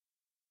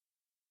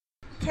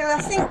Okay, well,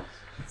 I think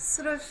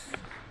sort of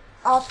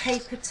our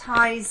paper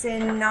ties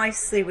in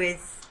nicely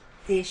with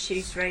the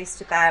issues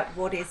raised about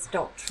what is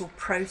doctoral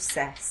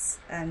process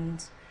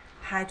and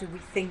how do we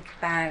think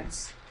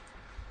about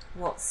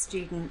what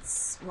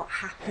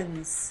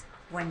happens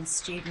when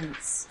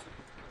students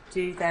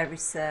do their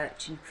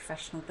research in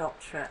professional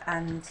doctorate,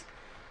 and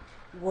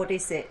what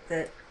is it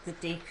that the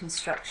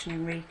deconstruction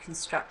and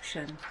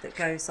reconstruction that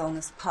goes on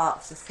as part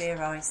of the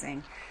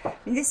theorising. I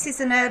mean, this is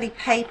an early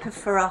paper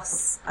for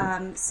us.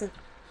 It's a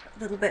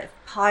little bit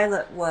of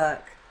pilot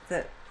work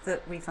that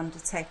we've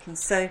undertaken.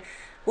 So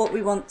what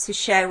we want to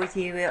share with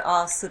you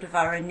are sort of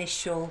our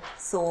initial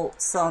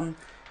thoughts on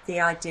the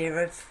idea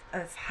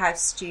of how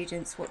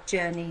students, what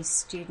journeys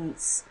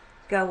students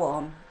go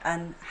on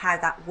and how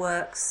that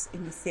works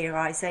in the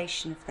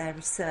theorisation of their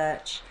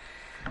research.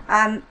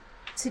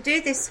 To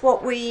do this,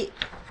 what we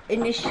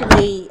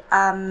initially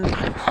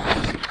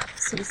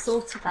sort of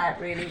thought about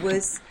really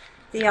was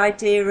the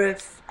idea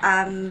of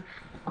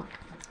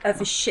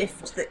a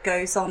shift that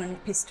goes on, an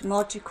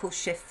epistemological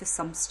shift for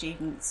some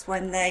students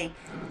when they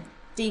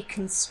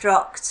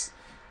deconstruct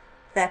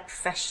their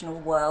professional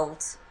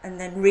world and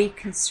then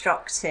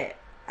reconstruct it,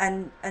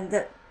 and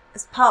that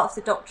as part of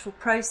the doctoral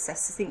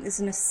process I think there's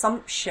an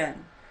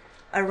assumption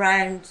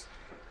around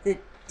the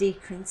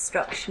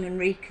deconstruction and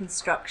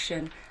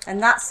reconstruction,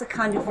 and that's a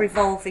kind of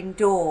revolving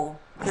door,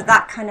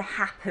 that kind of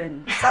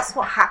happens. That's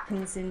what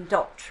happens in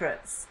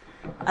doctorates,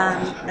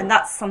 and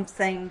that's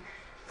something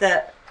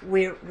that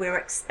we're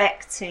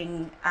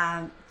expecting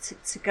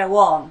to go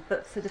on.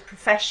 But for the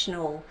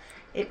professional,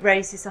 it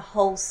raises a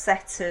whole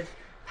set of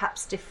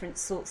perhaps different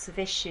sorts of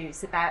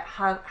issues about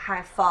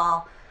how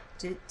far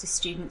do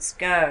students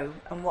go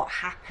and what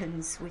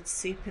happens with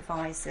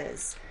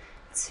supervisors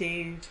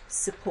to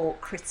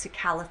support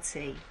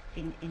criticality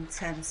in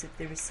terms of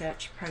the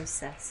research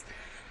process.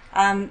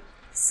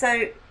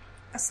 So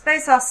I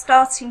suppose our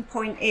starting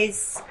point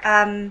is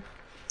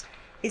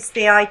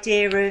the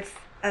idea of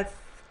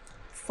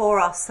for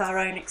us, our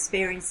own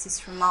experiences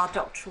from our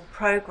doctoral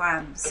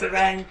programmes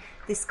around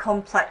this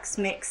complex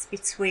mix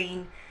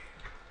between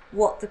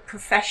what the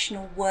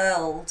professional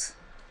world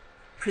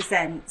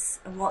presents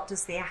and what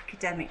does the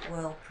academic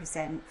world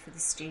present for the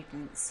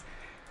students,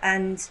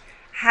 and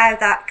how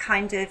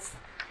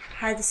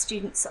the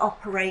students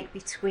operate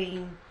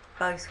between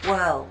both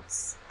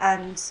worlds.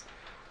 And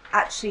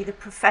actually the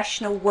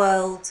professional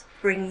world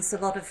brings a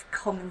lot of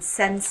common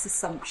sense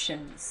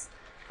assumptions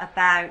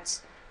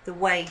about the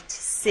way to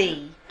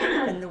see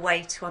and the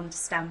way to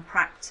understand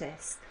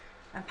practice,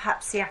 and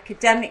perhaps the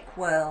academic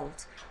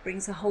world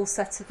brings a whole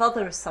set of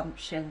other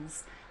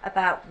assumptions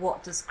about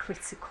what does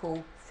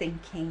critical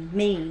thinking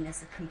mean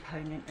as a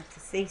component of the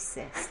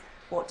thesis,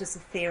 what does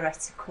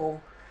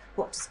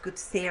good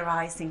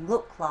theorising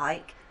look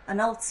like,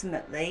 and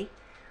ultimately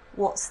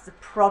what's the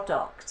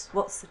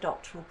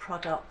doctoral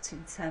product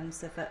in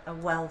terms of a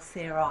well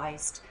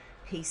theorised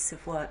piece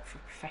of work for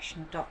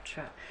professional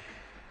doctorate.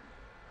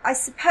 I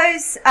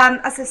suppose,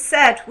 as I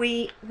said,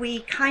 we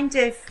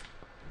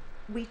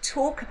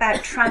talk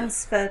about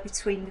transfer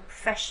between the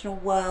professional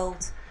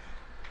world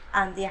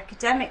and the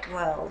academic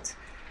world,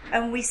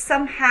 and we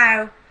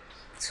somehow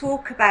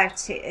talk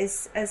about it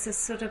as a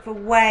sort of a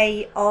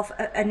way of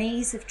an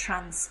ease of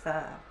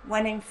transfer,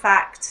 when in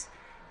fact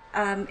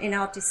in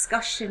our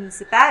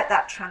discussions about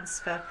that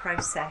transfer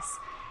process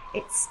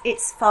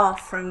it's far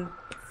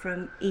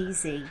from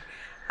easy,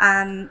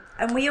 and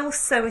we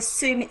also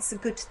assume it's a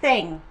good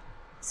thing.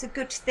 It's a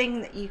good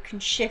thing that you can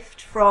shift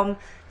from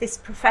this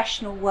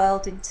professional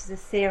world into the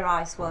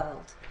theorised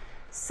world.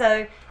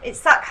 So it's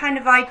that kind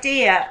of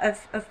idea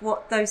of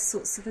what those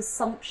sorts of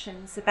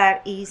assumptions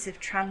about ease of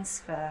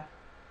transfer.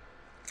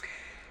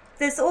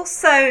 There's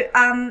also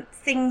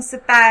things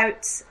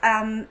about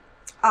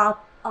our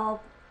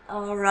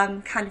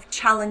kind of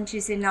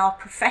challenges in our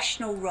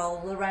professional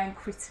role around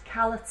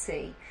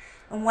criticality,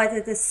 and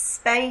whether there's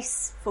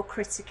space for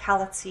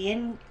criticality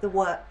in the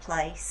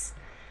workplace,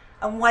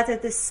 and whether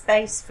there's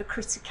space for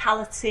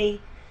criticality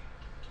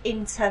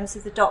in terms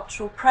of the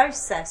doctoral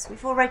process.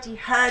 We've already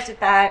heard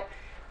about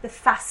the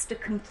faster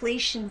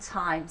completion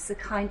times, the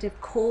kind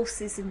of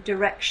courses and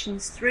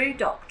directions through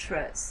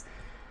doctorates,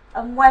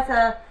 and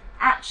whether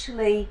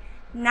actually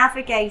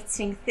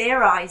navigating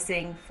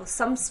theorising for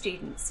some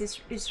students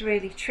is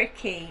really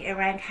tricky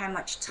around how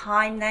much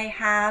time they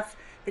have,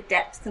 the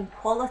depth and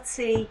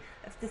quality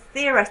of the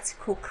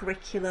theoretical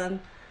curriculum,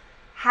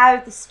 how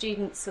the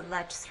students are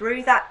led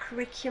through that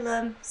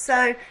curriculum.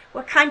 So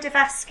we're kind of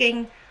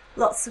asking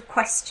lots of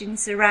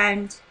questions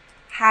around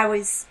how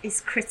is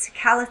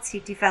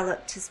criticality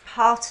developed as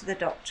part of the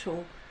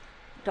doctoral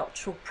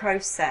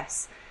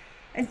process.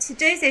 And to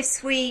do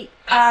this, we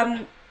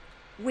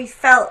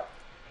felt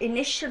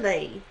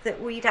initially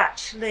that we'd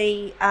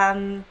actually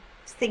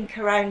think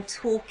around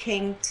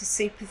talking to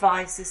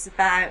supervisors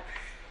about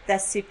their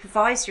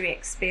supervisory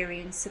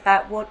experience,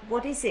 about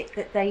what is it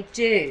that they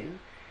do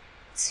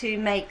to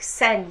make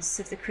sense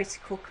of the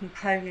critical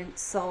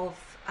components of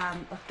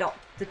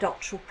the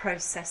doctoral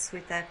process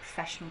with their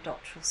professional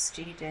doctoral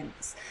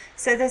students.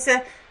 So there's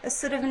a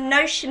sort of a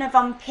notion of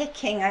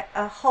unpicking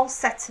a whole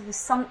set of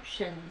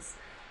assumptions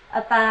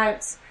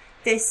about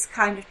this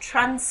kind of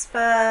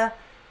transfer,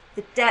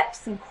 the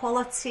depth and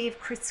quality of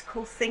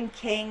critical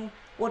thinking,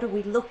 what are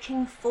we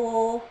looking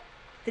for,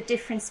 the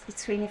difference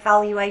between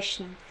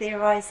evaluation and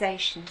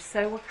theorisation.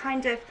 So we're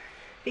kind of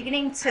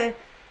beginning to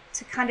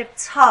kind of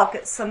tug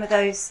at some of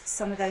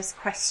those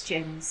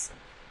questions.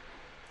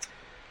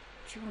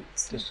 Do you want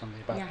to? Just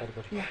something about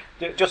pedagogy.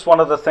 Yeah. Just one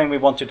other thing we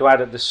wanted to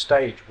add at this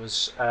stage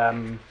was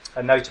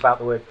a note about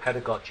the word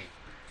pedagogy,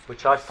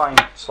 which I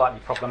find slightly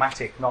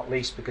problematic, not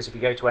least because if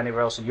you go to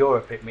anywhere else in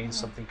Europe, it means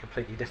something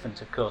completely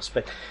different, of course.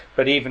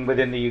 But even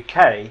within the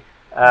UK,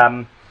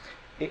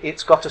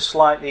 it's got a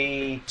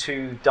slightly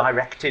too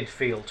directed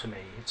feel to me.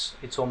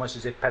 It's almost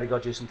as if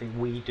pedagogy is something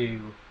we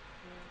do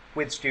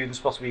with students,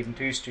 possibly even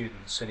to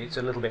students, and it's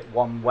a little bit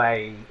one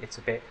way, it's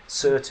a bit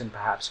certain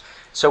perhaps.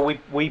 So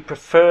we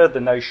prefer the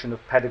notion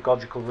of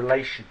pedagogical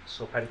relations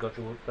or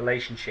pedagogical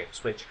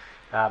relationships, which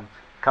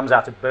comes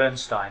out of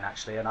Bernstein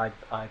actually, and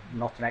I'm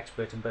not an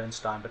expert in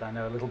Bernstein, but I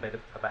know a little bit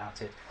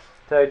about it.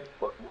 So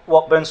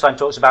what Bernstein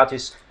talks about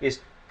is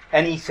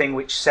anything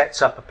which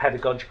sets up a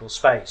pedagogical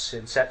space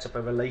and sets up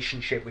a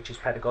relationship which is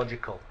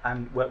pedagogical,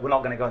 and we're not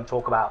going to go and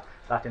talk about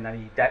that in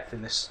any depth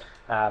in this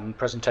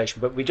presentation,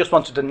 but we just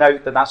wanted to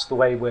note that that's the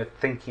way we're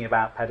thinking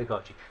about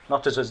pedagogy,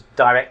 not as a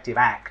directive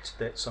act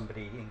that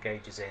somebody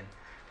engages in,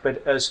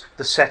 but as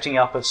the setting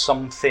up of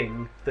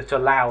something that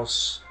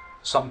allows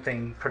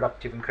something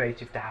productive and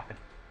creative to happen.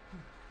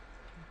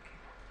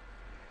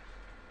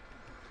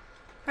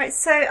 Right,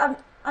 so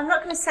I'm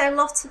not going to say a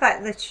lot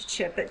about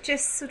literature, but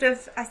just sort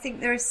of, I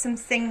think there are some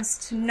things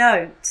to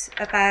note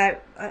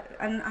about,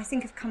 and I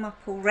think have come up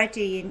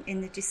already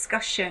in the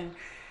discussion,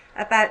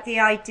 about the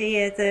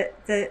idea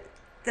that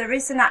there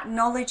is an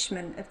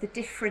acknowledgement of the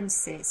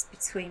differences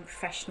between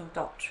professional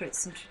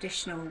doctorates and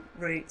traditional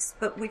routes,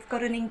 but we've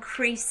got an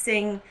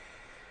increasing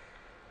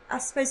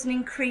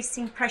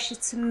pressure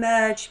to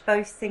merge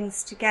both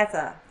things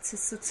together,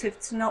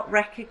 to not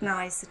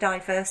recognise the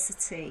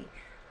diversity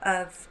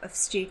of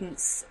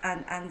students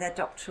and their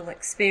doctoral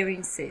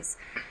experiences.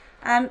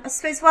 I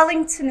suppose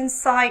Wellington and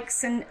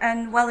Sykes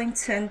and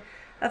Wellington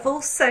have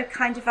also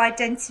kind of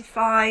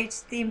identified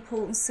the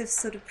importance of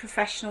sort of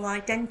professional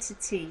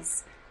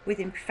identities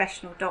within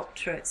professional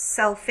doctorates,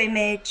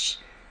 self-image,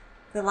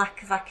 the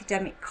lack of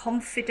academic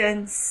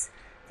confidence,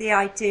 the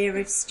idea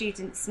of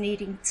students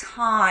needing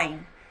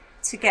time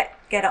to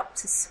get up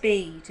to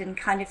speed, and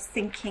kind of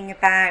thinking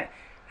about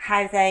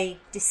how they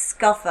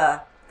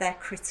discover their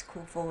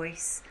critical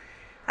voice.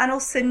 And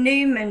also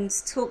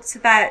Newman's talked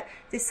about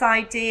this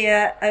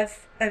idea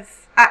of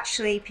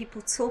actually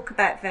people talk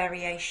about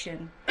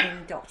variation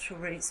in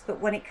doctoral routes, but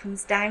when it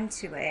comes down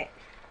to it,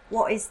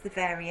 what is the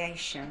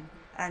variation?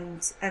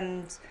 And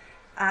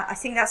I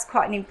think that's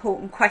quite an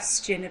important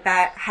question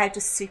about how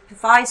does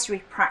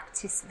supervisory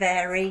practice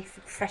vary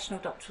for professional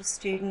doctoral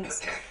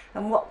students,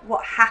 and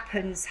what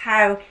happens,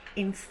 how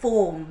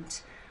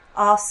informed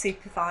are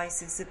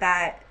supervisors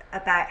about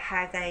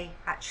how they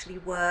actually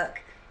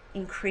work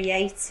in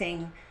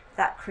creating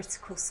that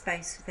critical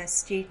space for their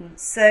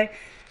students. So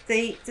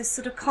the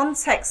sort of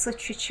context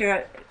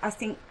literature, I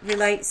think,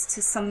 relates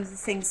to some of the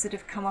things that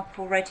have come up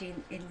already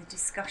in the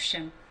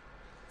discussion.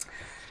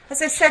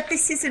 As I said,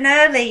 this is an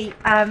early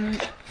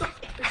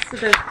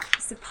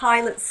it's a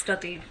pilot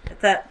study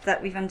that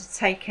we've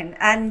undertaken,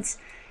 and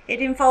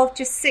it involved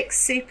just 6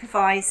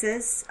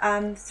 supervisors,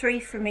 3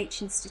 from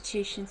each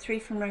institution, 3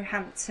 from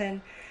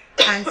Roehampton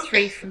and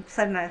 3 from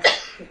Plymouth.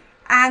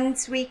 And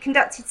we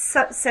conducted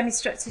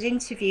semi-structured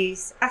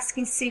interviews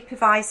asking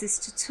supervisors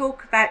to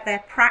talk about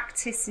their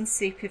practice in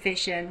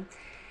supervision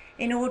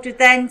in order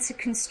then to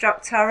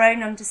construct our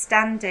own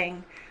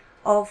understanding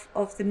of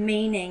the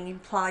meaning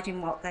implied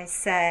in what they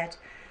said.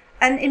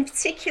 And in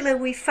particular,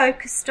 we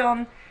focused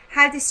on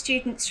how the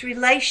student's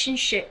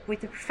relationship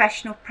with the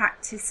professional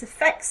practice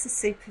affects the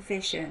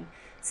supervision.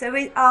 So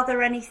are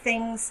there any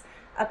things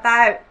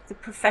about the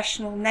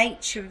professional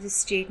nature of the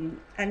student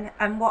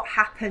and what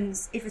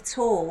happens, if at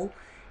all,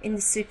 in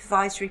the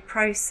supervisory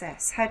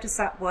process? How does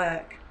that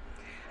work?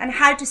 And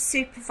how do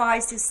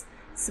supervisors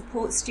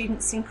support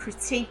students in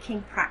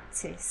critiquing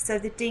practice? So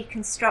the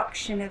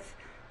deconstruction of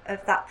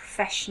that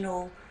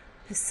professional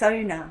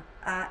persona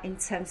in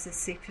terms of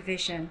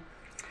supervision.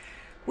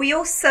 We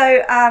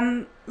also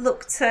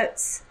looked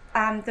at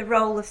the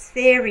role of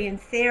theory and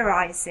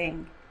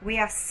theorising. We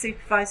asked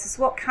supervisors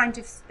what kind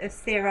of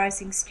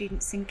theorising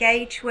students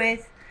engage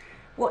with,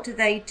 what do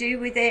they do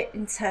with it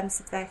in terms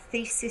of their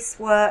thesis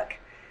work,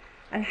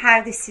 and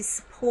how this is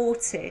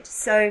supported.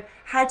 So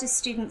how do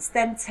students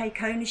then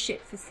take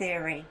ownership for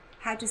theory?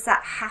 How does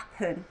that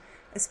happen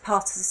as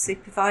part of the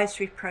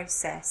supervisory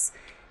process?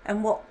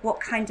 And what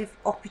kind of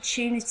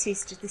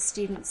opportunities do the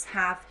students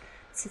have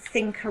to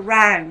think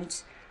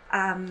around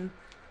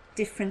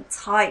different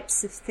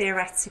types of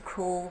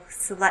theoretical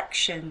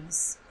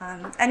selections?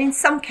 And in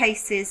some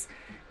cases,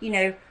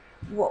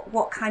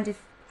 what kind of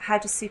how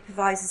do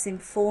supervisors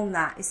inform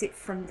that? Is it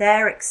from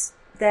their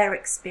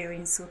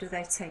experience, or do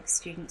they take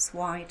students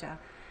wider?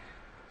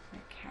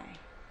 Okay.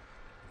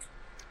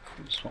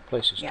 Swap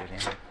places, Yeah.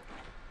 Julian. Great.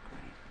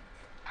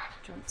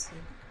 Do you want to?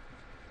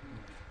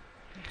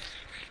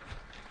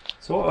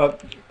 So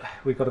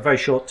we've got a very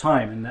short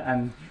time,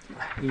 and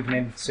even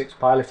in 6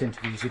 pilot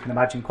interviews you can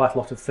imagine quite a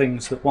lot of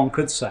things that one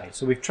could say.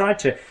 So we've tried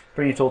to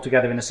bring it all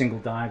together in a single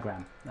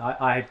diagram.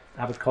 I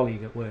have a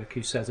colleague at work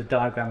who says a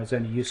diagram is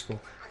only useful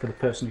for the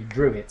person who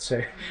drew it,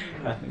 so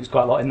there's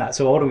quite a lot in that.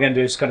 So what I'm going to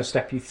do is kind of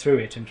step you through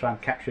it and try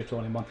and capture it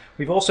all in one.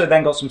 We've also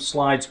then got some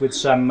slides with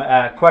some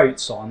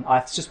quotes on.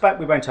 I suspect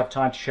we won't have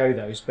time to show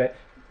those, but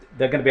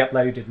they're going to be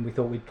uploaded, and we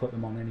thought we'd put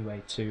them on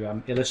anyway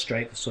to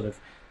illustrate the sort of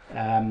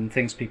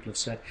things people have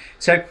said.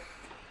 So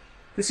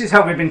this is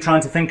how we've been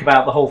trying to think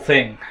about the whole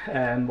thing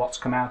and what's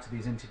come out of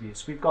these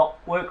interviews. We've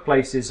got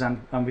workplaces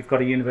and we've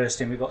got a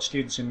university, and we've got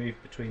students who move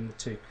between the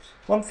two.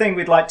 One thing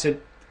we'd like to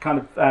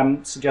kind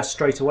of suggest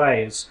straight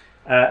away is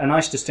a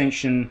nice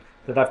distinction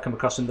that I've come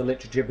across in the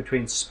literature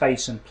between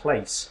space and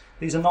place.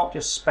 These are not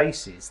just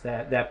spaces,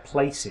 they're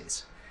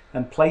places.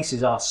 And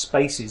places are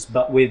spaces,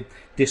 but with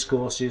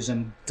discourses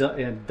and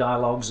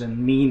dialogues and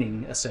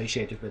meaning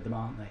associated with them,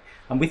 aren't they?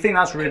 And we think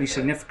that's really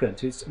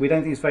significant. We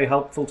don't think it's very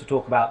helpful to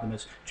talk about them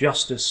as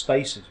just as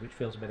spaces, which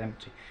feels a bit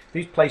empty.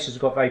 These places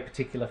have got very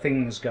particular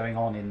things going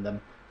on in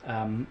them,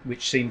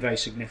 which seem very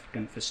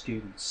significant for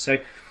students. So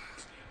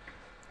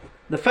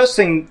the first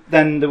thing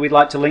then that we'd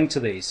like to link to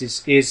these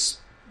is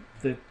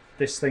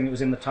this thing that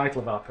was in the title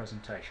of our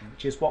presentation,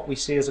 which is what we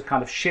see as a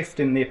kind of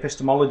shift in the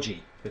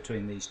epistemology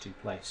between these two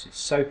places.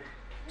 So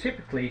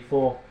typically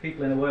for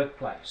people in a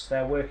workplace,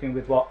 they're working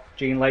with what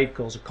Jean Lade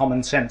calls a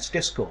common sense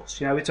discourse.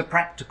 You know, it's a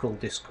practical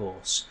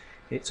discourse,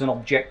 it's an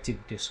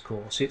objective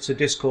discourse, it's a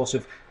discourse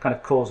of kind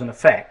of cause and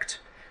effect,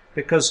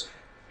 because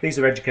these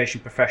are education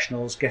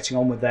professionals getting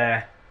on with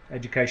their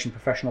education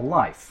professional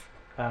life,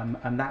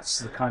 and that's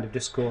the kind of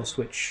discourse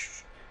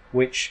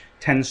which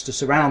tends to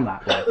surround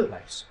that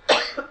workplace.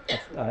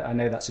 I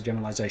know that's a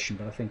generalisation,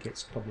 but I think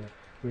it's probably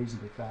a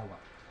reasonably fair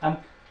one.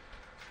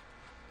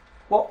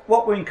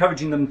 What we're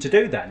encouraging them to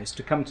do then is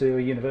to come to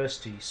a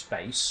university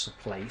space,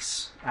 a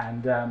place,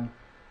 and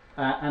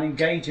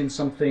engage in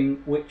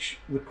something which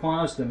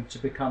requires them to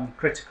become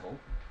critical.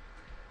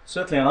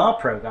 Certainly on our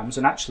programmes,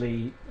 and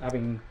actually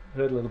having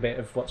heard a little bit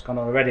of what's gone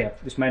on already,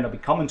 this may not be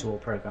common to all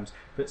programmes,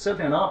 but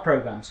certainly on our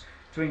programmes,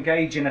 to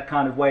engage in a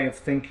kind of way of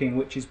thinking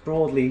which is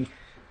broadly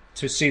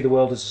to see the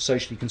world as a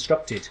socially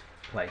constructed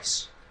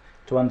place,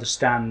 to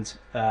understand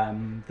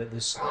that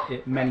there's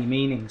many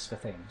meanings for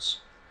things.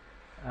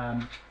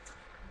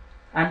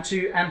 And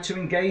to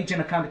engage in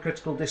a kind of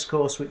critical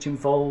discourse which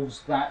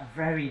involves that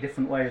very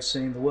different way of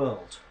seeing the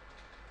world.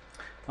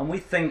 And we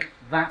think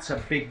that's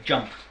a big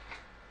jump.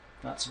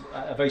 That's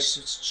a very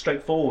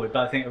straightforward,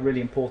 but I think a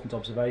really important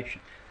observation.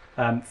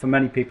 For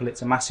many people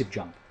it's a massive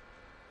jump.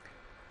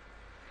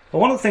 But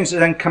one of the things that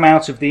then come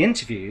out of the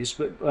interviews,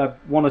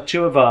 one or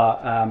two of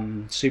our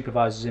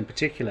supervisors in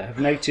particular have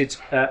noted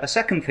a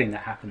second thing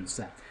that happens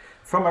there.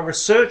 From a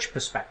research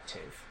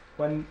perspective,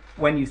 when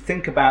you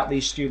think about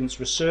these students'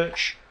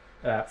 research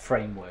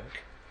framework,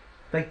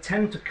 they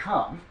tend to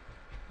come,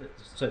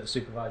 so the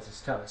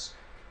supervisors tell us,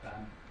 I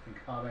think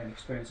our own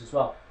experience as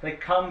well, they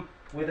come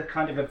with a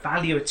kind of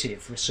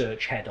evaluative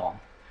research head-on,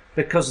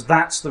 because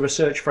that's the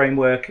research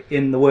framework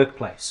in the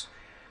workplace.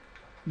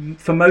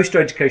 For most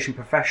education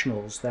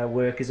professionals, their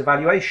work is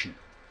evaluation,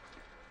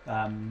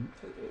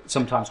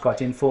 sometimes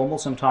quite informal,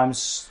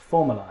 sometimes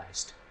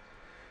formalised.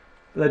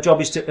 Their job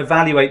is to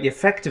evaluate the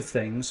effect of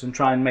things and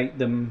try and make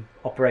them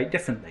operate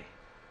differently.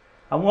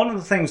 And one of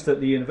the things that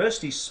the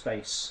university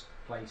space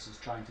place is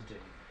trying to do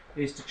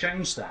is to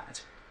change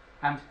that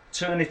and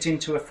turn it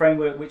into a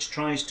framework which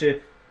tries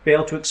to be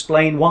able to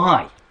explain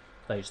why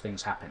those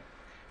things happen.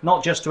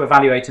 Not just to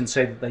evaluate and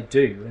say that they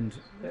do and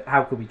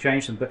how could we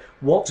change them, but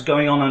what's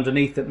going on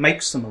underneath that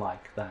makes them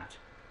like that.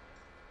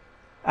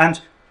 And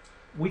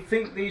we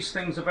think these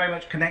things are very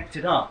much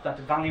connected up.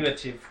 That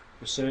evaluative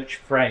research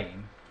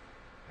frame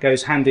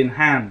goes hand in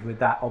hand with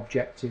that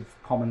objective,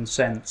 common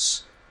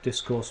sense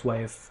discourse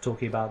way of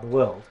talking about the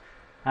world.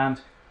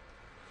 And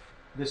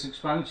this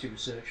explanatory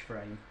research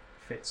frame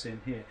fits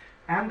in here.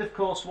 And of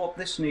course what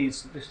this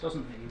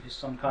doesn't need is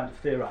some kind of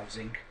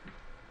theorising,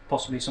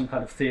 possibly some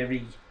kind of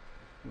theory,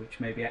 which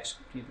may be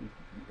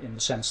in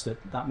the sense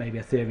that may be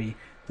a theory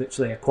that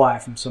they acquire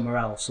from somewhere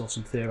else, or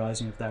some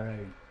theorising of their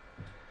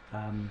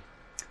own.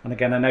 And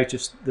again, I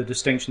noticed the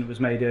distinction that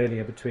was made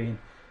earlier between,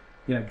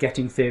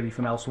 getting theory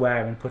from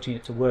elsewhere and putting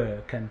it to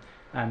work,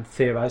 and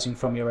theorising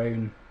from your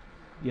own,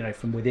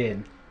 from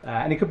within.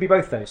 And it could be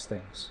both those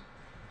things.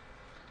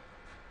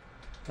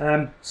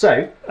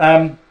 So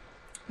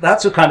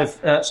that's a kind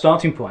of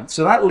starting point.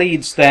 So that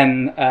leads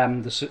then,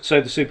 the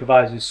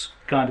supervisors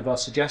kind of are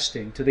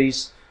suggesting to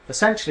these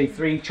essentially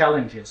three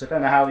challenges. I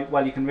don't know how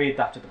well you can read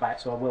that at the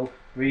back, so I will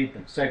read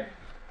them. So,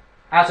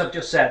 as I've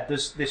just said,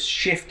 there's this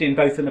shift in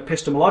both an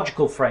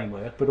epistemological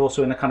framework, but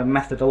also in a kind of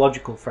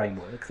methodological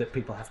framework that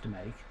people have to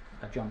make.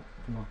 A jump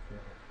from one to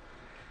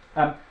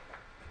the other.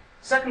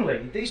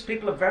 Secondly, these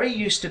people are very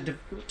used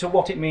to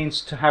what it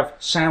means to have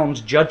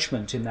sound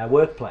judgment in their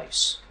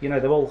workplace. You know,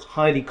 they're all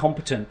highly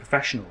competent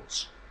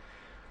professionals.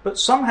 But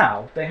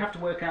somehow they have to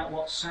work out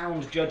what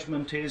sound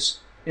judgment is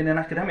in an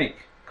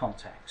academic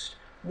context.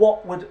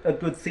 What would a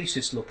good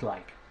thesis look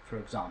like, for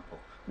example?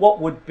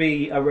 What would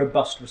be a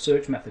robust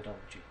research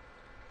methodology?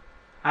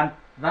 And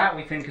that,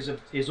 we think,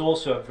 is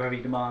also a very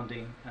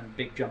demanding and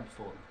big jump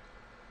for them.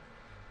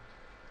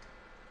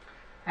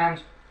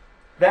 And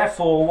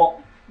therefore, what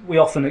we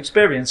often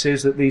experience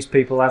is that these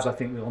people, as I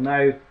think we all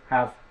know,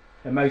 have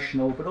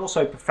emotional but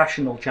also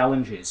professional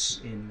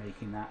challenges in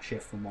making that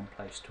shift from one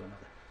place to another.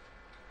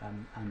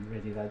 And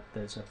really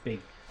there's a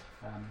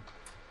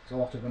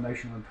lot of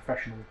emotional and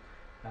professional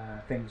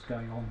things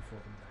going on for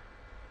them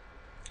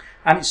there.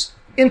 And it's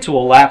into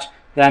all that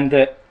then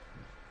that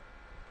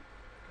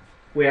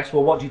we ask,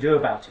 well, what do you do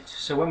about it?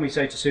 So when we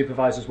say to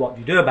supervisors, what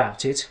do you do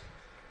about it?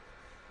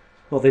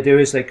 What they do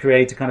is they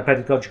create a kind of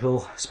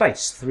pedagogical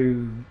space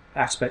through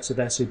aspects of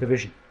their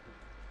supervision,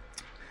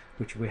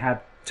 which if we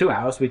had 2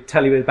 hours, we'd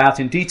tell you about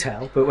in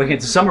detail, but we're going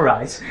to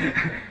summarise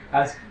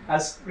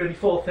as really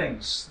 4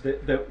 things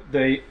that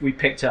we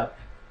picked up.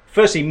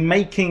 Firstly,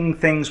 making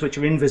things which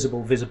are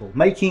invisible visible,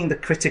 making the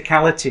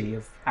criticality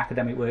of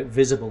academic work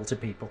visible to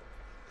people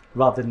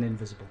rather than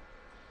invisible.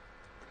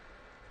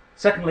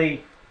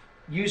 Secondly,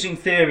 using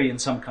theory in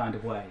some kind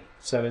of way.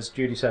 So as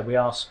Judy said, we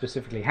asked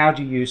specifically, how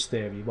do you use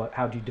theory?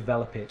 How do you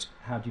develop it?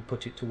 How do you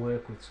put it to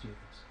work with students?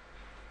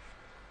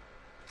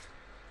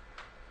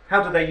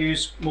 How do they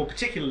use, more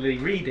particularly,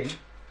 reading?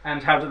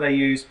 And how do they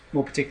use,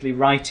 more particularly,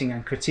 writing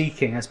and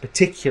critiquing as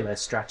particular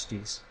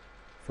strategies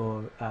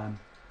for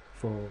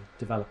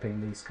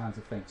developing these kinds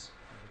of things?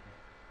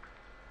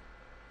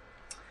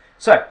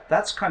 So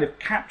that's kind of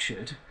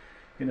captured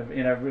in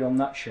a real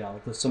nutshell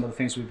some of the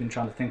things we've been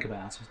trying to think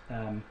about.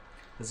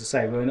 As I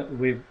say,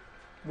 we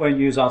won't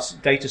use our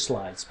data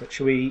slides, but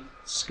shall we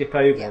skip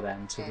over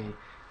then to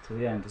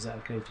the end? Is that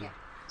okay to you?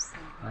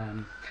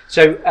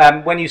 So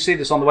when you see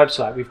this on the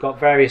website, we've got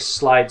various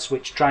slides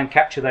which try and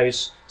capture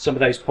some of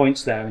those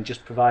points there, and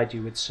just provide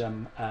you with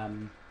some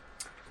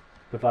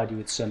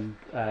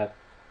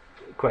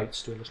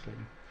quotes to illustrate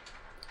them.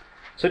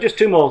 So just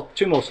two more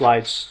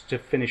slides to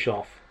finish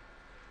off.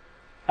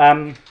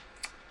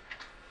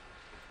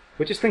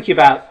 We're just thinking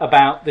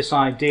about this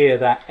idea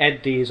that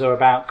EdDs are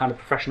about kind of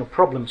professional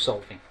problem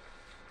solving.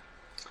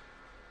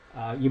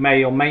 You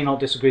may or may not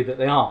disagree that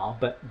they are,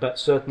 but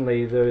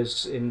certainly there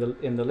is in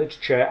the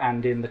literature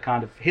and in the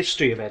kind of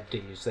history of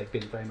EdDs, they've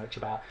been very much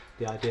about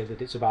the idea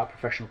that it's about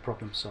professional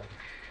problem solving.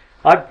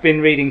 I've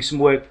been reading some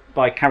work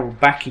by Carol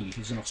Backey,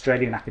 who's an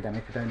Australian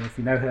academic. I don't know if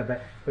you know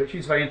her, but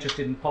she's very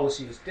interested in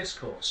policy as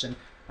discourse.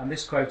 And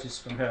this quote is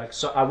from her,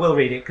 so I will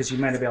read it because you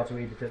may not be able to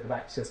read it at the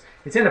back. It says,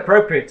 "It's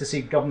inappropriate to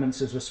see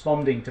governments as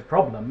responding to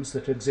problems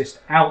that exist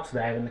out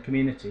there in the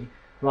community.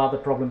 Rather,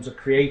 problems are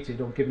created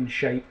or given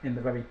shape in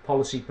the very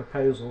policy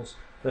proposals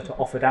that are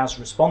offered as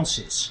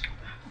responses."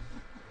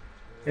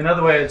 In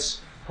other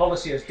words,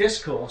 policy as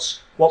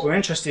discourse, what we're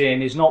interested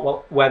in is not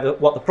what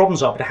the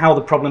problems are, but how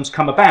the problems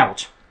come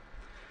about.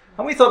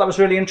 And we thought that was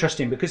really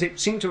interesting because it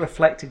seemed to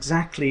reflect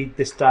exactly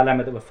this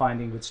dilemma that we're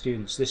finding with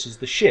students. This is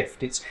the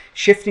shift. It's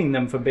shifting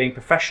them from being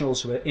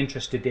professionals who are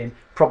interested in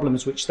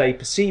problems which they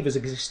perceive as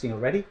existing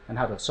already and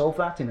how to solve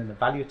that in an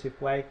evaluative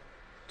way,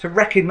 to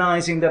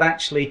recognising that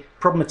actually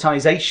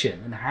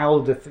problematization and how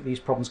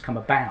these problems come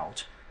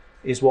about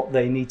is what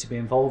they need to be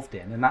involved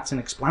in, and that's an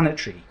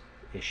explanatory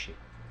issue.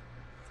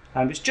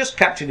 And it's just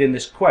captured in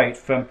this quote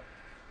from,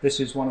 this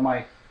is one of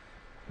my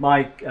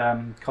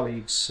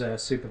colleagues,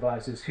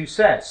 supervisors, who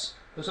says,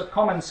 "There's a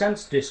common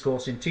sense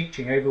discourse in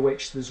teaching over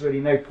which there's really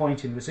no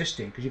point in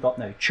resisting because you've got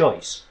no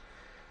choice."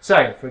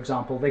 So, for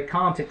example, they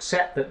can't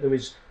accept that there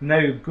is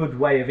no good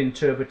way of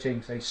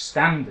interpreting, say,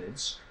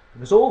 standards,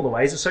 because all the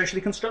ways are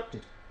socially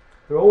constructed.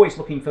 They're always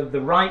looking for the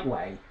right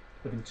way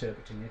of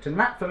interpreting it. And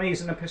that, for me,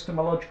 is an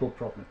epistemological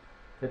problem.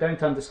 They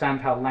don't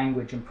understand how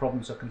language and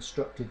problems are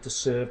constructed to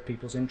serve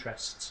people's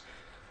interests.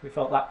 We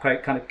felt that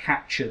quote kind of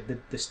captured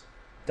this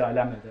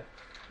dilemma that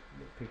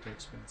people are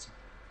experiencing.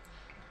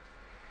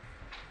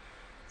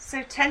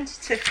 So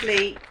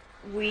tentatively,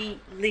 we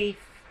leave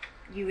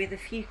you with a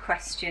few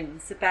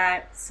questions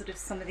about sort of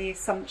some of the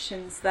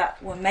assumptions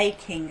that we're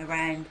making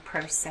around the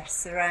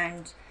process,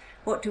 around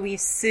what do we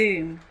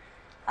assume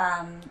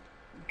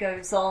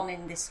goes on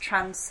in this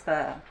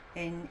transfer,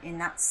 in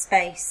that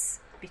space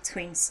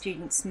between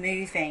students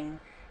moving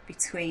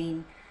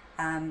between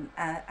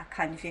a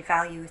kind of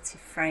evaluative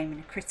frame and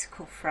a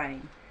critical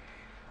frame.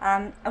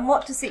 And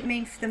what does it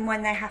mean for them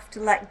when they have to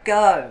let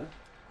go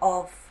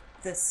of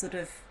the sort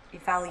of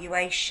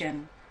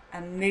evaluation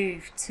and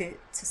move to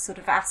sort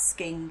of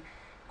asking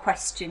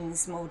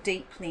questions more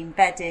deeply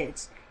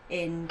embedded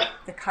in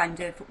the kind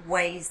of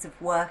ways of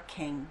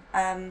working?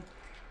 And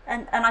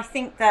I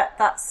think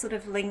that sort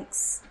of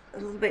links a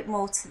little bit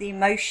more to the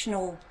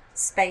emotional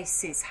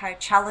spaces, how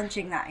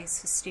challenging that is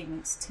for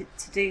students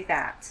to do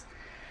that.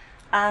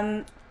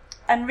 And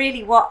and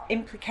really what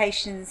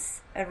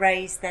implications are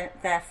raised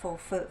therefore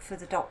for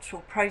the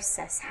doctoral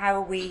process? How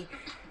are we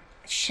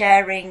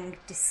sharing,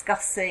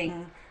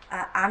 discussing,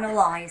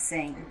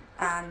 analysing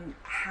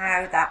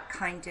how that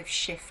kind of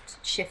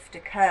shift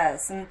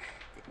occurs? And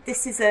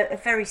this is a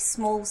very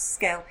small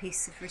scale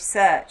piece of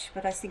research,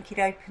 but I think it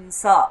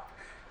opens up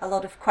a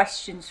lot of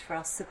questions for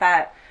us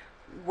about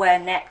where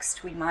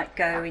next we might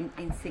go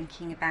in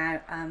thinking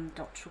about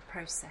doctoral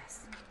process.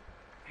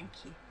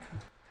 Thank you.